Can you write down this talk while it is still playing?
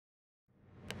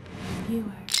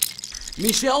Veuer.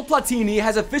 Michel Platini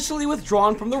has officially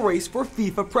withdrawn from the race for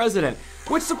FIFA president,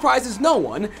 which surprises no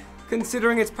one,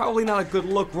 considering it's probably not a good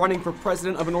look running for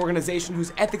president of an organization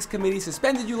whose ethics committee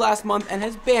suspended you last month and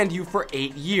has banned you for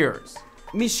 8 years.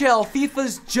 Michel,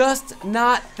 FIFA's just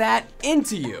not that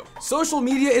into you. Social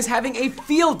media is having a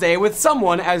field day with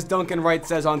someone, as Duncan Wright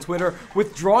says on Twitter,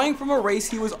 withdrawing from a race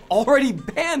he was already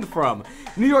banned from.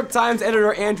 New York Times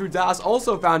editor Andrew Das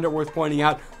also found it worth pointing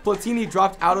out Platini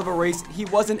dropped out of a race he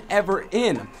wasn't ever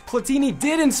in. Platini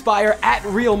did inspire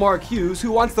 @RealMarkHughes,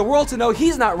 who wants the world to know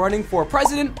he's not running for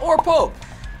president or pope.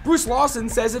 Bruce Lawson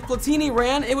says if Platini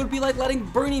ran, it would be like letting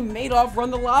Bernie Madoff run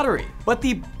the lottery. But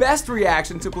the best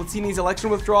reaction to Platini's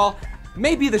election withdrawal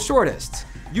may be the shortest.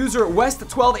 User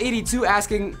West1282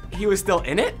 asking he was still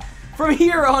in it? From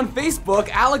here on Facebook,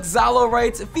 Alex Zalo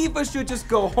writes, FIFA should just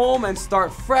go home and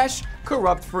start fresh,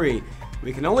 corrupt free.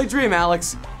 We can only dream,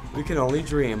 Alex. We can only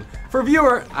dream. For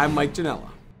Veuer, I'm Mike Janella.